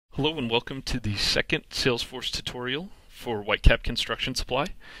Hello and welcome to the second Salesforce tutorial for Whitecap Construction Supply.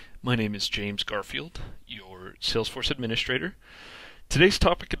 My name is James Garfield, your Salesforce administrator. Today's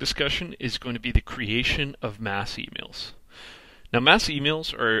topic of discussion is going to be the creation of mass emails. Now, mass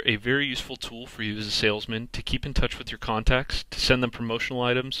emails are a very useful tool for you as a salesman to keep in touch with your contacts, to send them promotional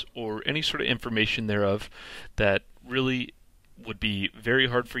items or any sort of information thereof that really would be very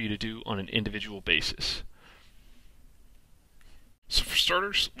hard for you to do on an individual basis. So for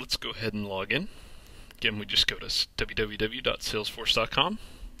starters, let's go ahead and log in. Again, we just go to www.salesforce.com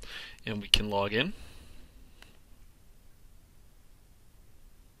and we can log in.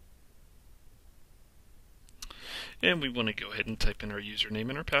 And we want to go ahead and type in our username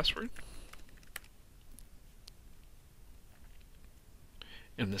and our password.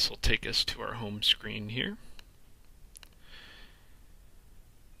 And this will take us to our home screen here.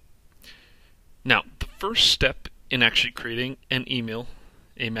 Now, the first step in actually creating an email,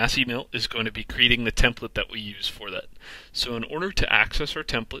 a mass email, is going to be creating the template that we use for that. So in order to access our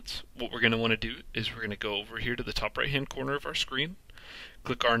templates, what we're going to want to do is we're going to go over here to the top right hand corner of our screen,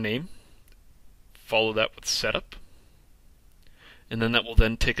 click our name, follow that with setup, and then that will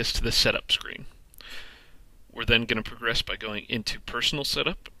then take us to the setup screen. We're then going to progress by going into personal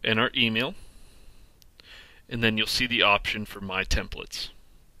setup and our email, and then you'll see the option for my templates.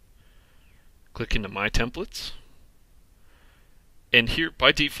 Click into my templates. And here,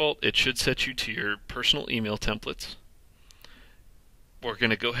 by default, it should set you to your personal email templates. We're going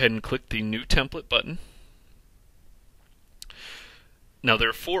to go ahead and click the New Template button. Now, there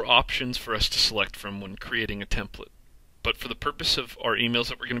are four options for us to select from when creating a template. But for the purpose of our emails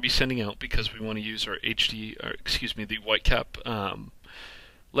that we're going to be sending out, because we want to use our the Whitecap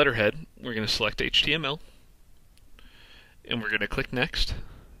letterhead, we're going to select HTML. And we're going to click Next.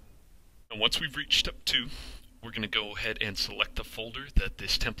 And once we've reached step 2, we're going to go ahead and select the folder that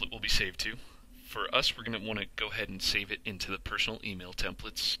this template will be saved to. For us, we're going to want to go ahead and save it into the personal email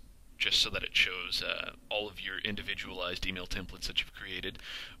templates, just so that it shows all of your individualized email templates that you've created.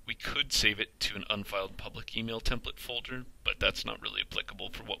 We could save it to an unfiled public email template folder, but that's not really applicable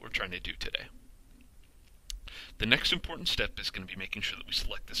for what we're trying to do today. The next important step is going to be making sure that we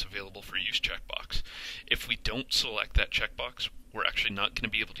select this available for use checkbox. If we don't select that checkbox, we're actually not going to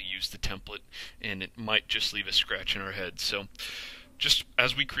be able to use the template, and it might just leave a scratch in our head. So just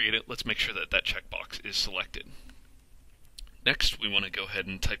as we create it, let's make sure that that checkbox is selected. Next, we want to go ahead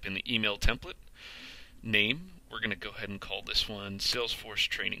and type in the email template. Name, we're going to go ahead and call this one Salesforce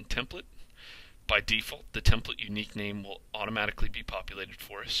Training Template. By default, the template unique name will automatically be populated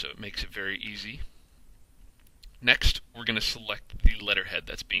for us, so it makes it very easy. Next, we're going to select the letterhead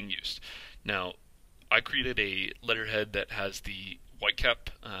that's being used. Now, I created a letterhead that has the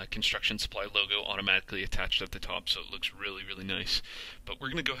Whitecap Construction Supply logo automatically attached at the top, so it looks really, really nice. But we're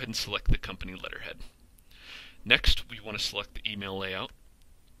going to go ahead and select the company letterhead. Next, we want to select the email layout.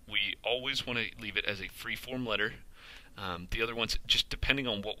 We always want to leave it as a free-form letter. The other ones, just depending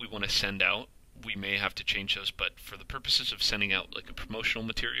on what we want to send out, we may have to change those, but for the purposes of sending out like a promotional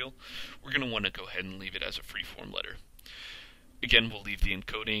material, we're going to want to go ahead and leave it as a free-form letter. Again, we'll leave the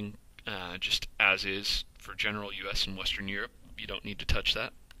encoding just as is for general US and Western Europe. You don't need to touch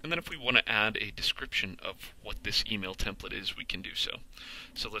that. And then if we want to add a description of what this email template is, we can do so.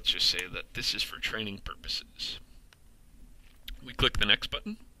 So let's just say that this is for training purposes. We click the Next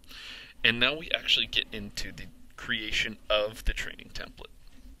button, and now we actually get into the creation of the training template,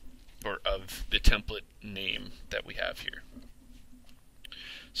 or of the template name that we have here.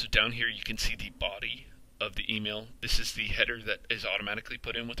 So down here you can see the body of the email. This is the header that is automatically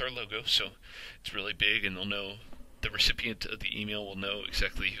put in with our logo, so it's really big, and they'll know, the recipient of the email will know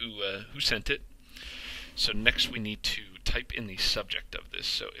exactly who sent it. So next we need to type in the subject of this.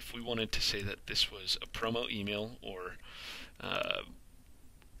 So if we wanted to say that this was a promo email, or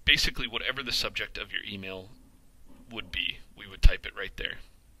basically whatever the subject of your email would be, we would type it right there.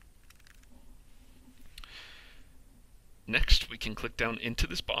 Next, we can click down into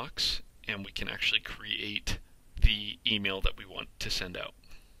this box and we can actually create the email that we want to send out.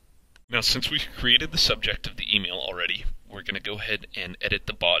 Now, since we've created the subject of the email already, we're going to go ahead and edit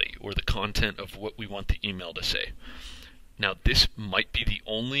the body, or the content of what we want the email to say. Now, this might be the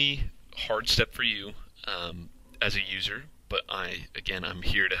only hard step for you as a user, but I'm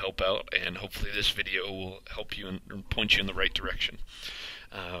here to help out, and hopefully this video will help you and point you in the right direction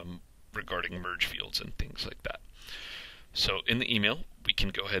regarding merge fields and things like that. So in the email, we can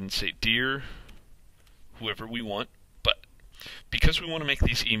go ahead and say, "Dear whoever we want," but because we want to make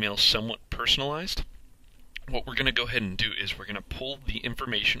these emails somewhat personalized, what we're going to go ahead and do is we're going to pull the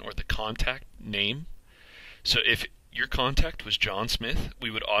information or the contact name. So if your contact was John Smith, we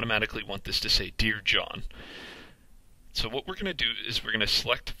would automatically want this to say Dear John. So what we're going to do is we're going to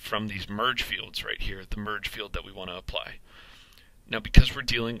select from these merge fields right here, the merge field that we want to apply. Now because we're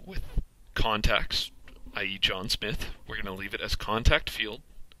dealing with contacts, i.e. John Smith, we're going to leave it as contact field,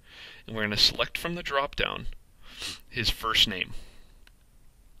 and we're going to select from the drop down his first name.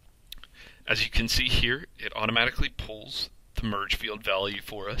 As you can see here, it automatically pulls the merge field value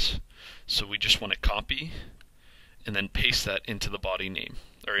for us, so we just want to copy and then paste that into the body name,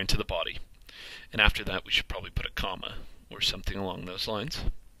 or into the body. And after that we should probably put a comma or something along those lines.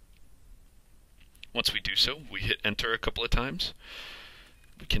 Once we do so, we hit enter a couple of times.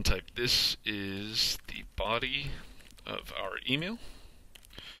 We can type, this is the body of our email.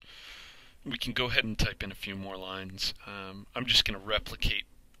 We can go ahead and type in a few more lines. I'm just going to replicate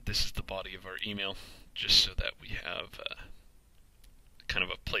this is the body of our email just so that we have kind of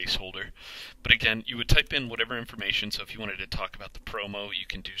a placeholder. But again, you would type in whatever information, so if you wanted to talk about the promo, you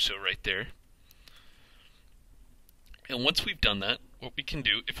can do so right there. And once we've done that, what we can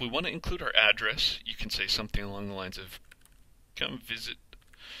do, if we want to include our address, you can say something along the lines of, come visit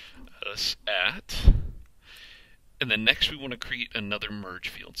us at, and then next we want to create another merge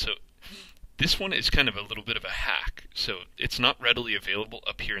field. So this one is kind of a little bit of a hack, so it's not readily available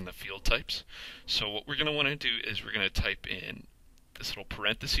up here in the field types. So what we're going to want to do is we're going to type in this little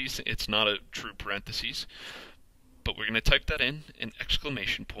parentheses. It's not a true parentheses, but we're going to type that in an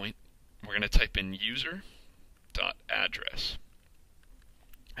exclamation point. We're going to type in User.Address.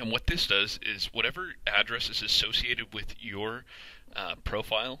 And what this does is whatever address is associated with your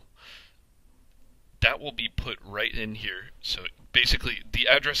profile, that will be put right in here. So basically the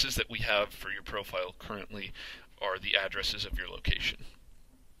addresses that we have for your profile currently are the addresses of your location.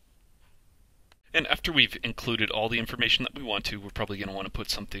 And after we've included all the information that we want to, we're probably going to want to put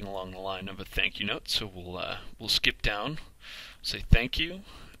something along the line of a thank you note. So we'll skip down, say thank you,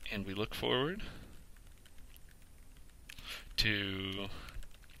 and we look forward to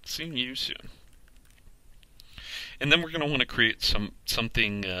seeing you soon. And then we're going to want to create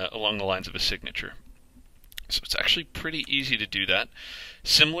something along the lines of a signature. So it's actually pretty easy to do that.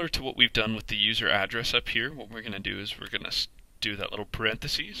 Similar to what we've done with the user address up here, what we're going to do is we're going to do that little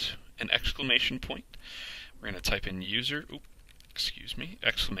parentheses, an exclamation point. We're going to type in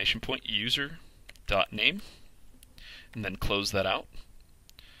exclamation point, User.Name, and then close that out.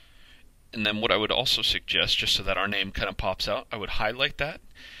 And then what I would also suggest, just so that our name kind of pops out, I would highlight that.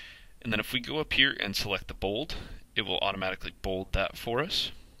 And then if we go up here and select the bold, it will automatically bold that for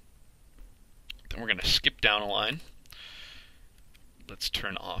us. Then we're going to skip down a line. Let's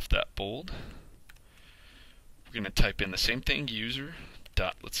turn off that bold. We're going to type in the same thing, user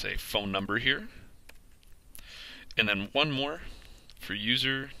dot, let's say, phone number here. And then one more for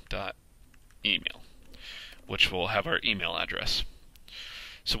user.email, which will have our email address.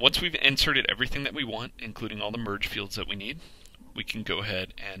 So once we've inserted everything that we want, including all the merge fields that we need, we can go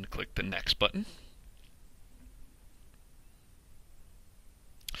ahead and click the next button.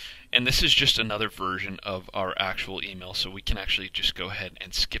 And this is just another version of our actual email, so we can actually just go ahead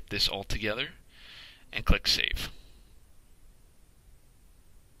and skip this altogether and click Save.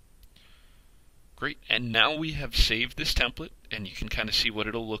 Great, and now we have saved this template, and you can kind of see what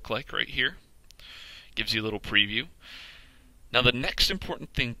it'll look like right here. Gives you a little preview. Now the next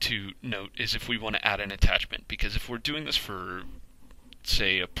important thing to note is if we want to add an attachment, because if we're doing this for,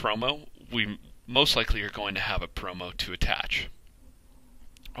 say, a promo, we most likely are going to have a promo to attach.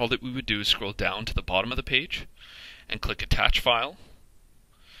 All that we would do is scroll down to the bottom of the page and click Attach File.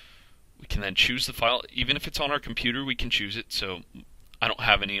 We can then choose the file. Even if it's on our computer, we can choose it. So I don't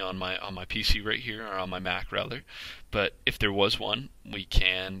have any on my PC right here, or on my Mac rather. But if there was one, we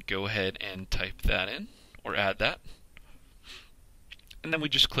can go ahead and type that in or add that. And then we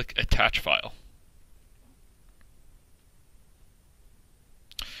just click Attach File.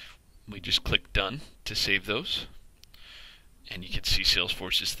 We just click Done to save those. And you can see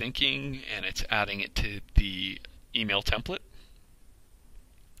Salesforce is thinking, and it's adding it to the email template.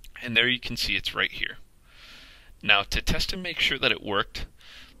 And there you can see it's right here. Now to test and make sure that it worked,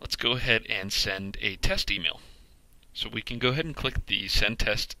 let's go ahead and send a test email. So we can go ahead and click the Send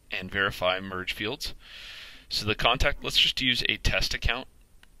Test and Verify merge fields. So the contact, let's just use a test account.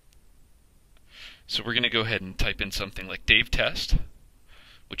 So we're going to go ahead and type in something like Dave Test,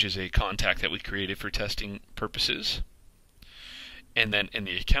 which is a contact that we created for testing purposes. And then in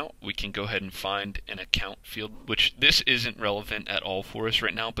the account, we can go ahead and find an account field, which this isn't relevant at all for us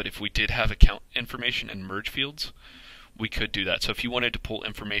right now, but if we did have account information and merge fields, we could do that. So if you wanted to pull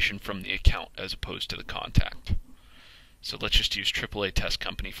information from the account as opposed to the contact. So let's just use AAA Test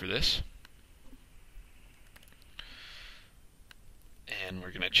Company for this. and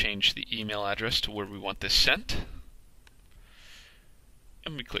we're going to change the email address to where we want this sent.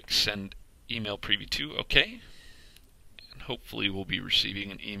 And we click Send Email Preview to OK. And hopefully we'll be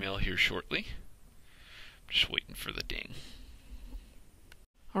receiving an email here shortly. Just waiting for the ding.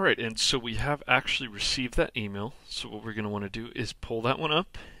 Alright, and so we have actually received that email. So what we're going to want to do is pull that one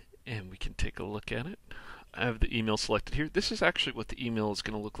up, and we can take a look at it. I have the email selected here. This is actually what the email is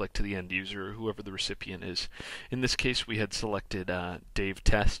going to look like to the end user, or whoever the recipient is. In this case, we had selected Dave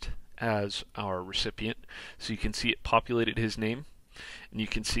Test as our recipient. So you can see it populated his name, and you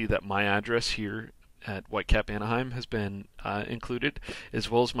can see that my address here at Whitecap Anaheim has been included,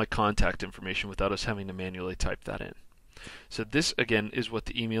 as well as my contact information without us having to manually type that in. So this, again, is what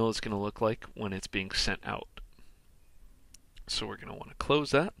the email is going to look like when it's being sent out. So we're going to want to close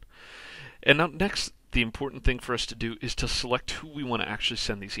that. And now next, the important thing for us to do is to select who we want to actually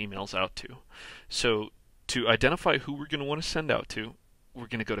send these emails out to. So to identify who we're going to want to send out to, we're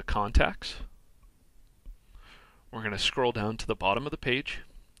going to go to Contacts. We're going to scroll down to the bottom of the page.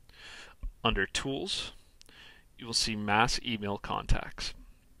 Under Tools, you will see Mass Email Contacts.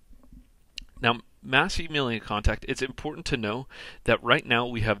 Now, mass emailing a contact, it's important to know that right now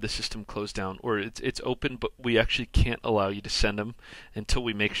we have the system closed down, or it's open, but we actually can't allow you to send them until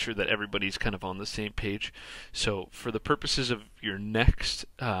we make sure that everybody's kind of on the same page. So for the purposes of your next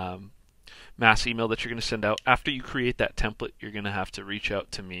mass email that you're going to send out, after you create that template, you're going to have to reach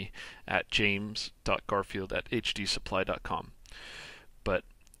out to me at james.garfield@hdsupply.com. But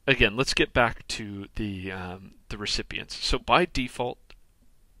again, let's get back to the recipients. So by default,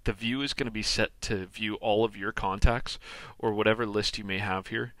 the view is going to be set to view all of your contacts or whatever list you may have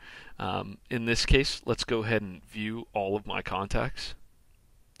here. In this case, let's go ahead and view all of my contacts.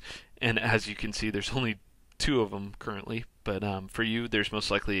 And as you can see, there's only 2 of them currently, but for you, there's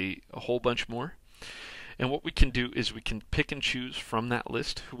most likely a whole bunch more. And what we can do is we can pick and choose from that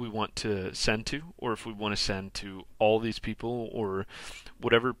list who we want to send to, or if we want to send to all these people, or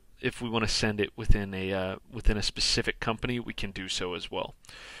whatever. If we want to send it within a specific company, we can do so as well.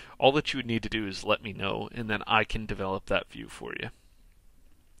 All that you would need to do is let me know, and then I can develop that view for you.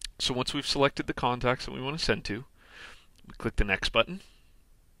 So once we've selected the contacts that we want to send to, we click the Next button,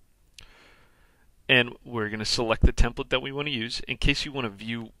 and we're going to select the template that we want to use. In case you want to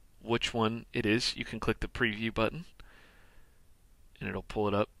view which one it is, you can click the Preview button, and it'll pull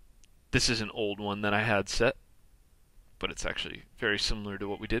it up. This is an old one that I had set, but it's actually very similar to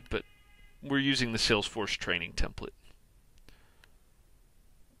what we did, but we're using the Salesforce training template.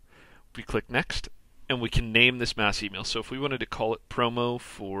 We click Next, and we can name this mass email. So if we wanted to call it promo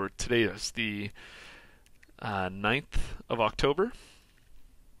for today, that's the 9th of October,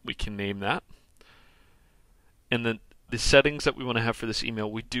 we can name that. And then the settings that we want to have for this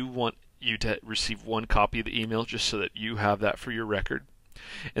email, we do want you to receive 1 copy of the email just so that you have that for your record.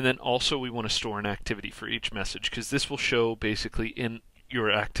 And then also we want to store an activity for each message, because this will show basically in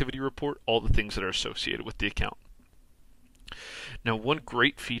your activity report all the things that are associated with the account. Now, one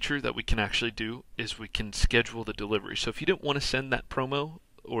great feature that we can actually do is we can schedule the delivery. So if you didn't want to send that promo,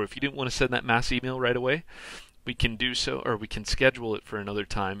 or if you didn't want to send that mass email right away, we can do so, or we can schedule it for another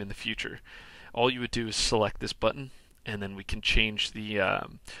time in the future. All you would do is select this button, and then we can change the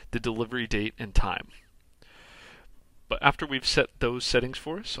delivery date and time. But after we've set those settings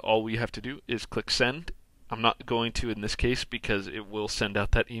for us, all we have to do is click Send. I'm not going to in this case because it will send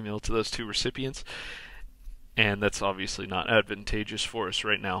out that email to those 2 recipients, and that's obviously not advantageous for us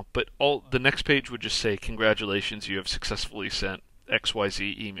right now. But the next page would just say, congratulations, you have successfully sent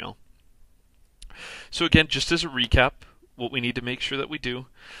XYZ email. So again, just as a recap, what we need to make sure that we do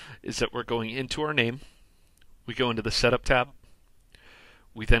is that we're going into our name, we go into the Setup tab,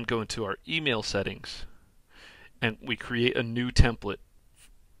 we then go into our email settings, and we create a new template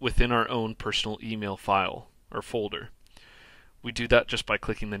within our own personal email file or folder. We do that just by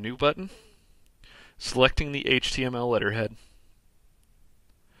clicking the New button, selecting the HTML letterhead,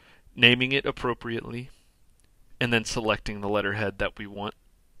 naming it appropriately, and then selecting the letterhead that we want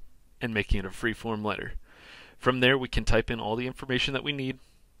and making it a free-form letter. From there, we can type in all the information that we need,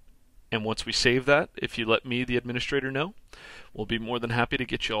 and once we save that, if you let me, the administrator, know, we'll be more than happy to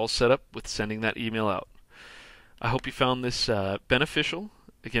get you all set up with sending that email out. I hope you found this beneficial.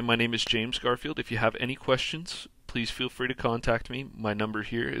 Again, my name is James Garfield. If you have any questions, please feel free to contact me. My number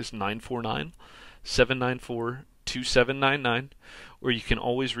here is 949-794-2799, or you can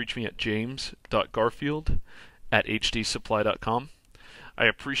always reach me at james.garfield@hdsupply.com. I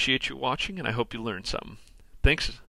appreciate you watching, and I hope you learned something. Thanks.